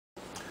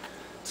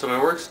So my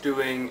work's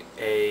doing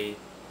a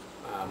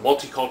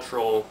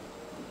multicultural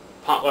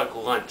potluck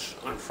lunch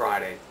on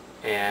Friday,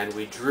 and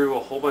we drew a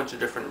whole bunch of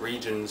different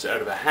regions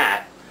out of a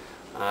hat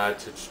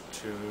to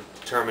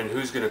determine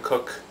who's going to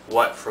cook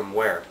what from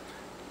where.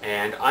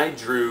 And I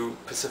drew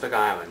Pacific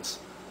Islands,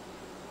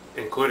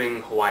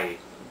 including Hawaii.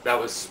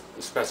 That was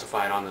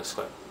specified on the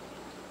slip.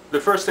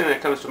 The first thing that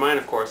comes to mind,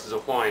 of course, is a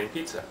Hawaiian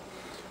pizza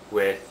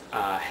with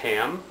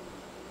ham,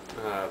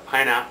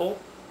 pineapple.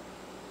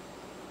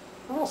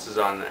 What else is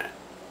on that?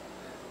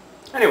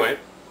 Anyway,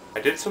 I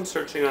did some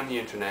searching on the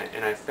internet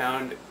and I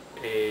found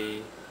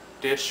a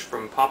dish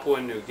from Papua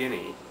New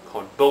Guinea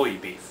called bully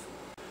beef.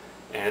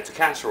 And it's a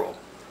casserole.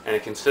 And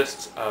it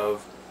consists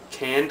of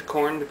canned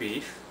corned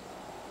beef,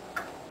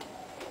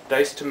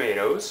 diced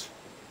tomatoes,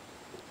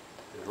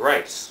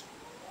 rice,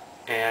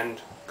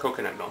 and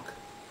coconut milk.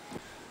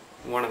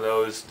 One of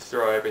those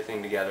throw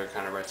everything together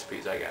kind of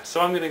recipes, I guess. So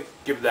I'm going to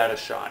give that a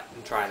shot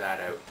and try that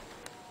out.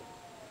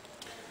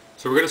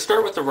 So we're going to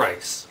start with the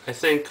rice. I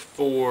think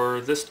for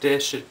this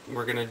dish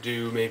we're going to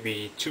do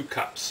maybe 2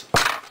 cups.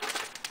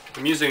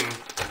 I'm using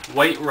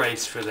white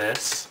rice for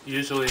this.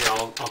 Usually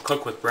I'll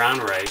cook with brown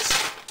rice,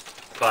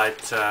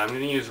 but I'm going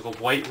to use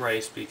white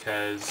rice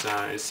because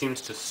it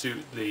seems to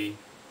suit the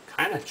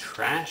kind of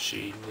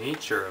trashy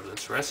nature of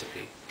this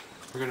recipe.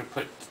 We're going to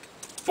put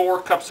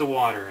 4 cups of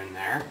water in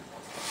there.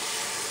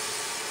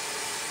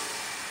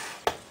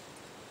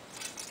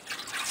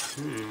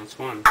 That's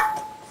one.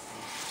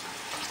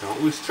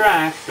 Don't lose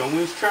track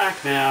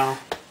now.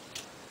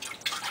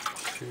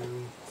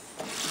 2.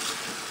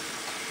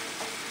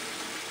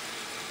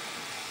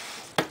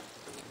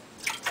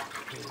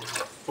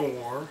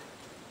 4.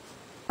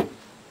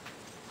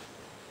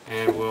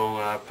 And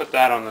we'll put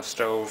that on the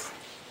stove.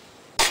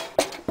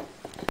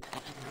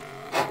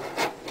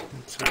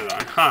 Set it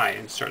on high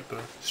and start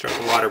the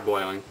water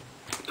boiling.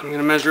 I'm going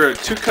to measure out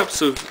 2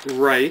 cups of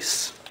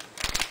rice.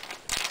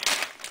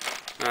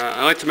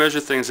 I like to measure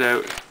things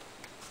out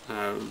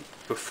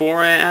before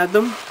I add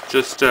them,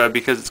 just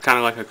because it's kind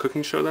of like a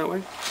cooking show that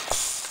way.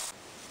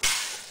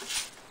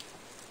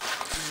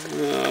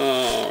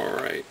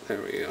 Alright,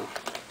 there we go.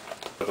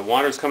 The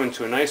water's coming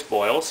to a nice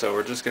boil, so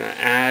we're just going to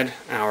add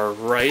our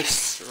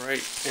rice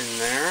right in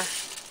there.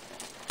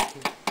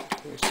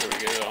 Make sure we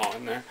get it all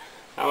in there.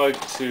 I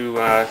like to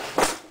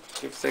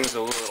give things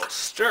a little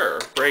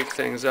stir, break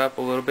things up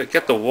a little bit,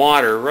 get the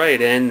water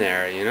right in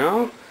there, you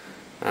know?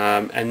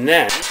 And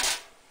then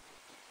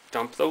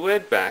dump the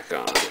lid back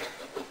on.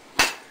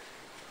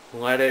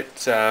 Let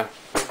it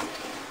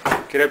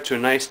get up to a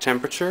nice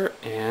temperature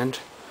and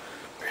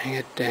bring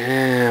it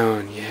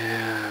down.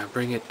 Yeah,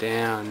 bring it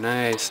down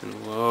nice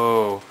and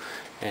low.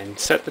 And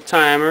set the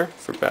timer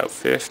for about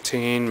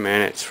 15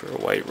 minutes for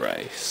white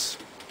rice.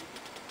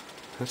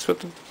 That's what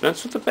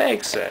the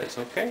bag says,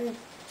 okay?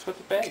 That's what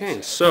the bag says.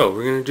 Okay, so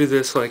we're going to do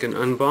this like an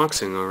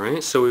unboxing,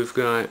 alright? So we've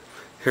got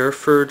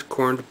Hereford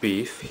corned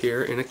beef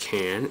here in a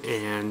can,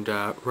 and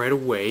right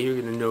away you're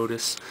going to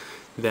notice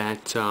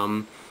that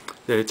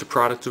that it's a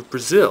product of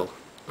Brazil.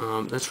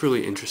 That's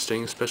really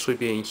interesting, especially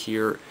being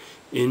here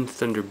in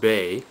Thunder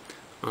Bay.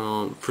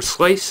 For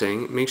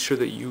slicing, make sure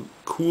that you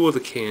cool the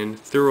can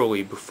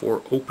thoroughly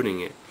before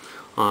opening it.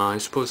 I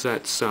suppose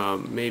that's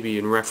maybe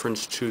in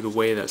reference to the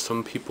way that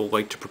some people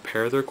like to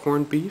prepare their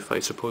corned beef. I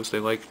suppose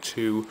they like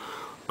to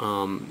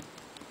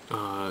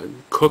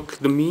cook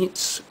the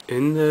meats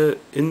in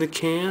the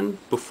can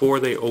before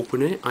they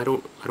open it. I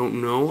don't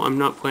know. I'm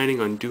not planning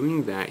on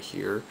doing that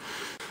here.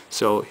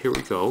 So here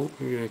we go.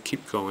 We're gonna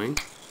keep going,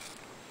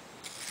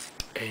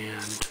 and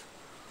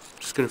I'm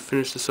just gonna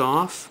finish this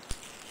off.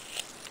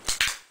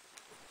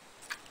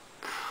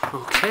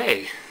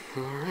 Okay.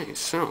 All right.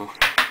 So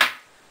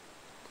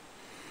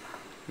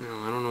no,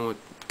 I don't know what.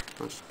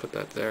 Let's put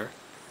that there.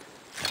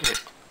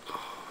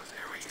 Oh,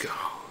 there we go.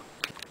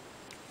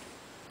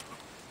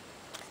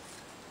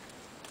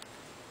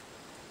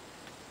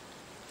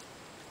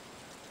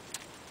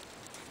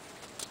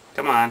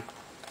 Come on.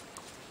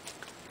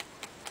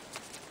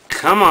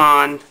 Come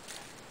on.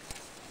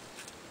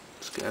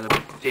 Just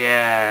gotta,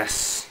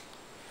 yes.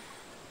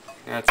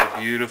 That's a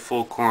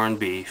beautiful corned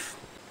beef.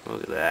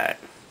 Look at that.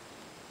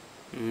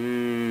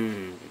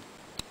 And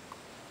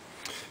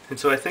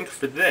so I think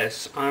for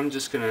this, I'm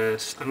gonna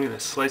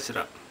slice it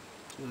up.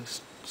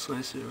 Just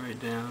slice it right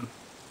down,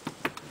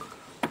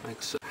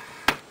 like so.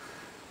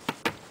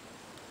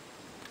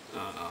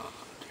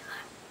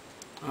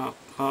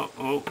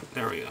 Oh,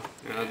 there we go.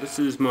 This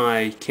is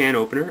my can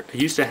opener. I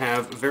used to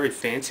have a very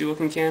fancy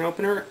looking can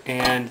opener,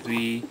 and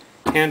the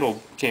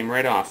handle came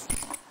right off.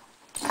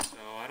 So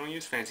I don't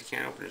use fancy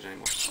can openers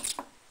anymore.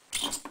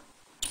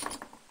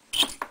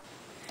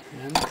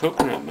 And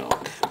coconut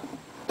milk.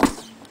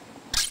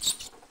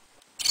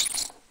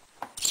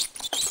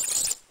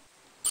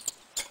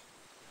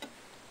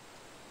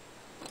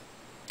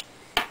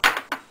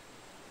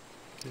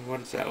 And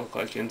what does that look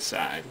like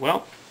inside?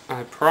 Well,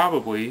 I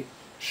probably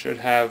should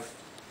have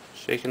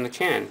shaken the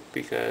can,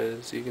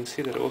 because you can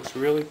see that it looks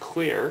really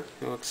clear.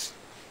 It looks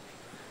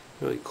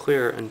really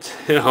clear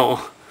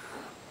until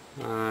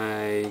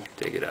I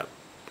dig it up.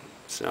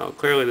 So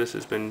clearly this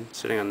has been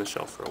sitting on the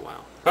shelf for a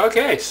while.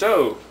 Okay,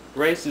 so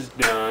rice is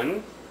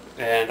done,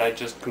 and I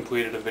just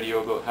completed a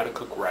video about how to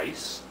cook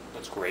rice.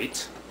 That's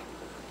great.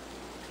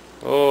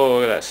 Oh,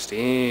 look at that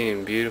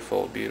steam.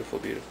 Beautiful, beautiful,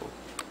 beautiful.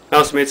 I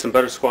also made some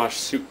butter squash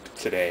soup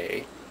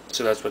today,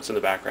 so that's what's in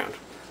the background.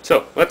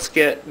 So let's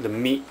get the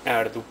meat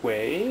out of the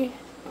way.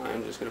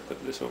 I'm just going to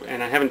put this over,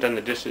 and I haven't done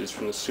the dishes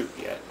from the soup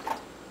yet.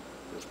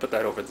 Let's put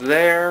that over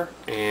there,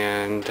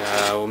 and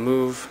we'll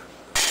move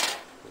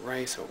the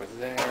rice over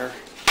there.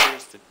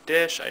 Here's the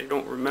dish. I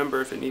don't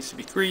remember if it needs to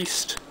be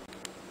greased.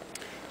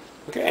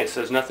 Okay, it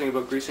says nothing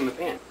about greasing the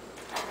pan.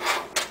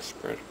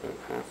 Spread about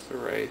half the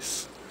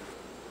rice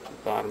at the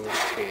bottom of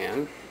the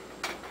pan.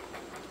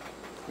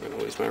 I'm going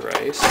to lose my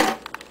rice.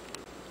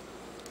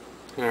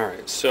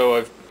 Alright, so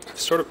I've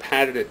sort of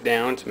patted it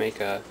down to make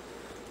a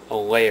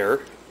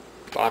layer,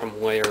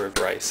 bottom layer of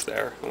rice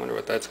there. I wonder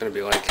what that's going to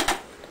be like.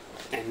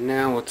 And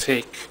now we'll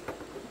take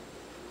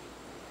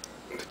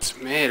the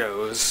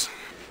tomatoes.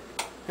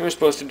 And we're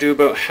supposed to do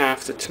about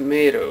half the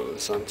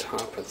tomatoes on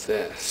top of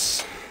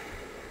this.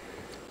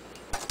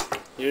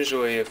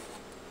 Usually if,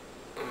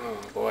 oh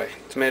boy,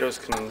 tomatoes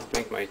can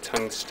make my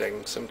tongue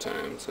sting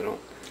sometimes. I don't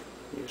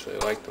usually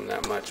like them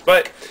that much.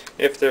 But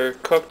if they're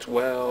cooked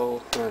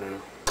well, I don't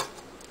know.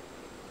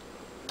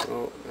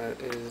 Oh,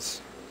 that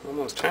is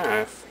almost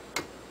half.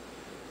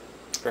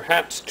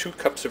 Perhaps 2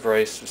 cups of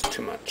rice is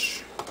too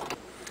much.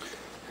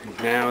 And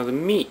now the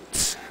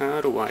meat.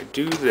 How do I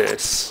do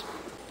this?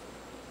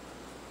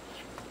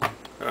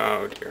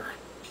 Oh dear.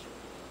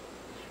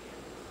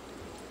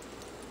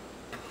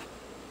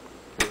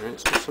 Alright,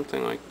 so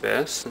something like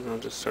this, and I'll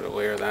just sort of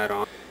layer that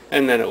on.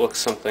 And then it looks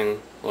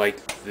something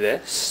like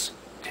this,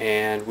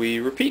 and we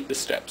repeat the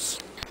steps.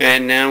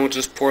 And now we'll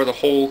just pour the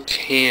whole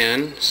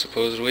can,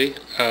 supposedly,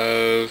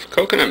 of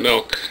coconut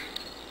milk.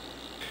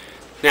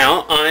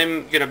 Now,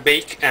 I'm going to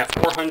bake at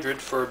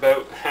 400 for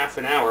about half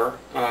an hour.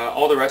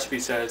 All the recipe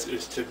says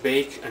is to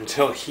bake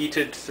until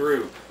heated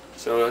through.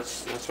 So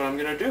that's what I'm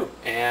going to do.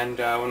 And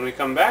when we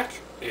come back,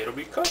 it'll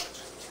be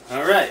cooked.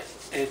 Alright,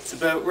 it's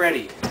about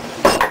ready,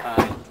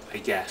 I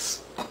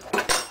guess.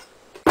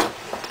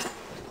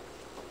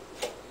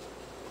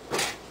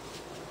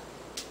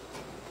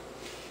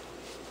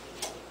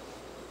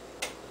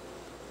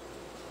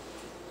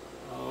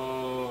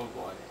 Oh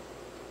boy.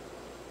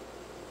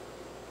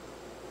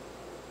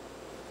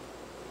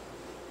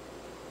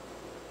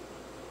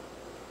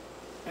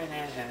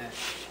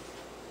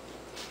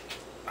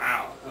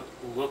 Wow,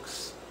 that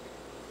looks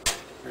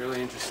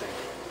really interesting.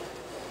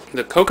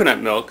 The coconut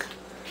milk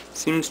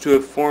seems to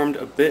have formed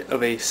a bit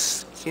of a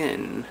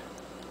skin.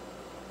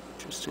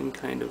 Interesting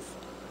kind of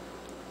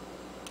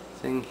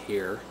thing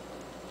here.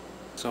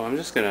 So I'm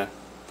just gonna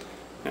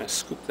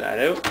scoop that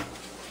out.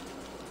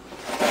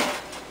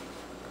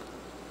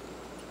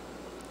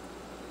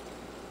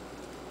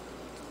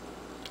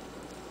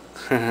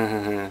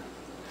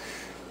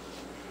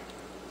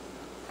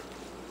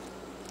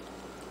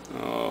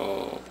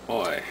 Oh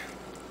boy.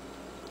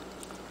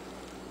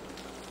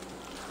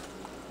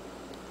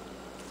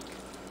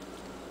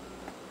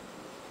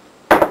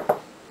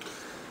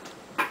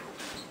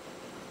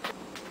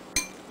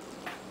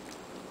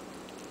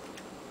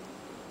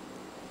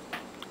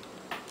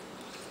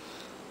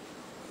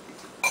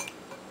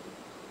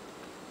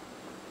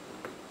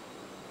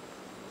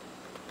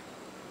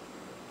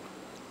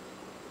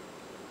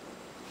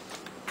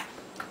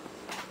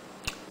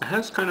 It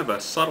has kind of a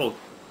subtle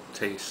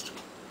taste.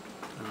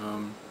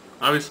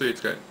 Obviously it's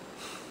got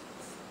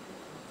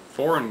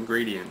 4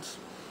 ingredients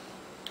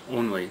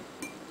only,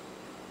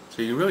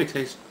 so you can really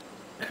taste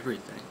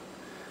everything.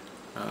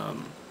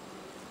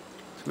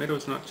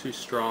 Tomato's not too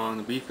strong,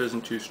 the beef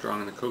isn't too strong,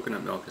 and the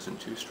coconut milk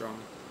isn't too strong.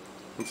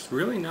 It's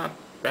really not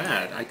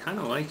bad. I kind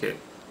of like it,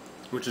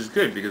 which is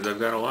good because I've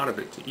got a lot of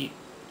it to eat.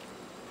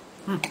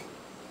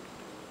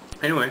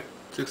 Anyway,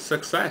 it's a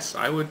success.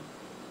 I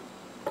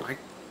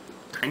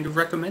kind of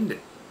recommend it.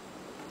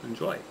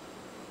 Enjoy.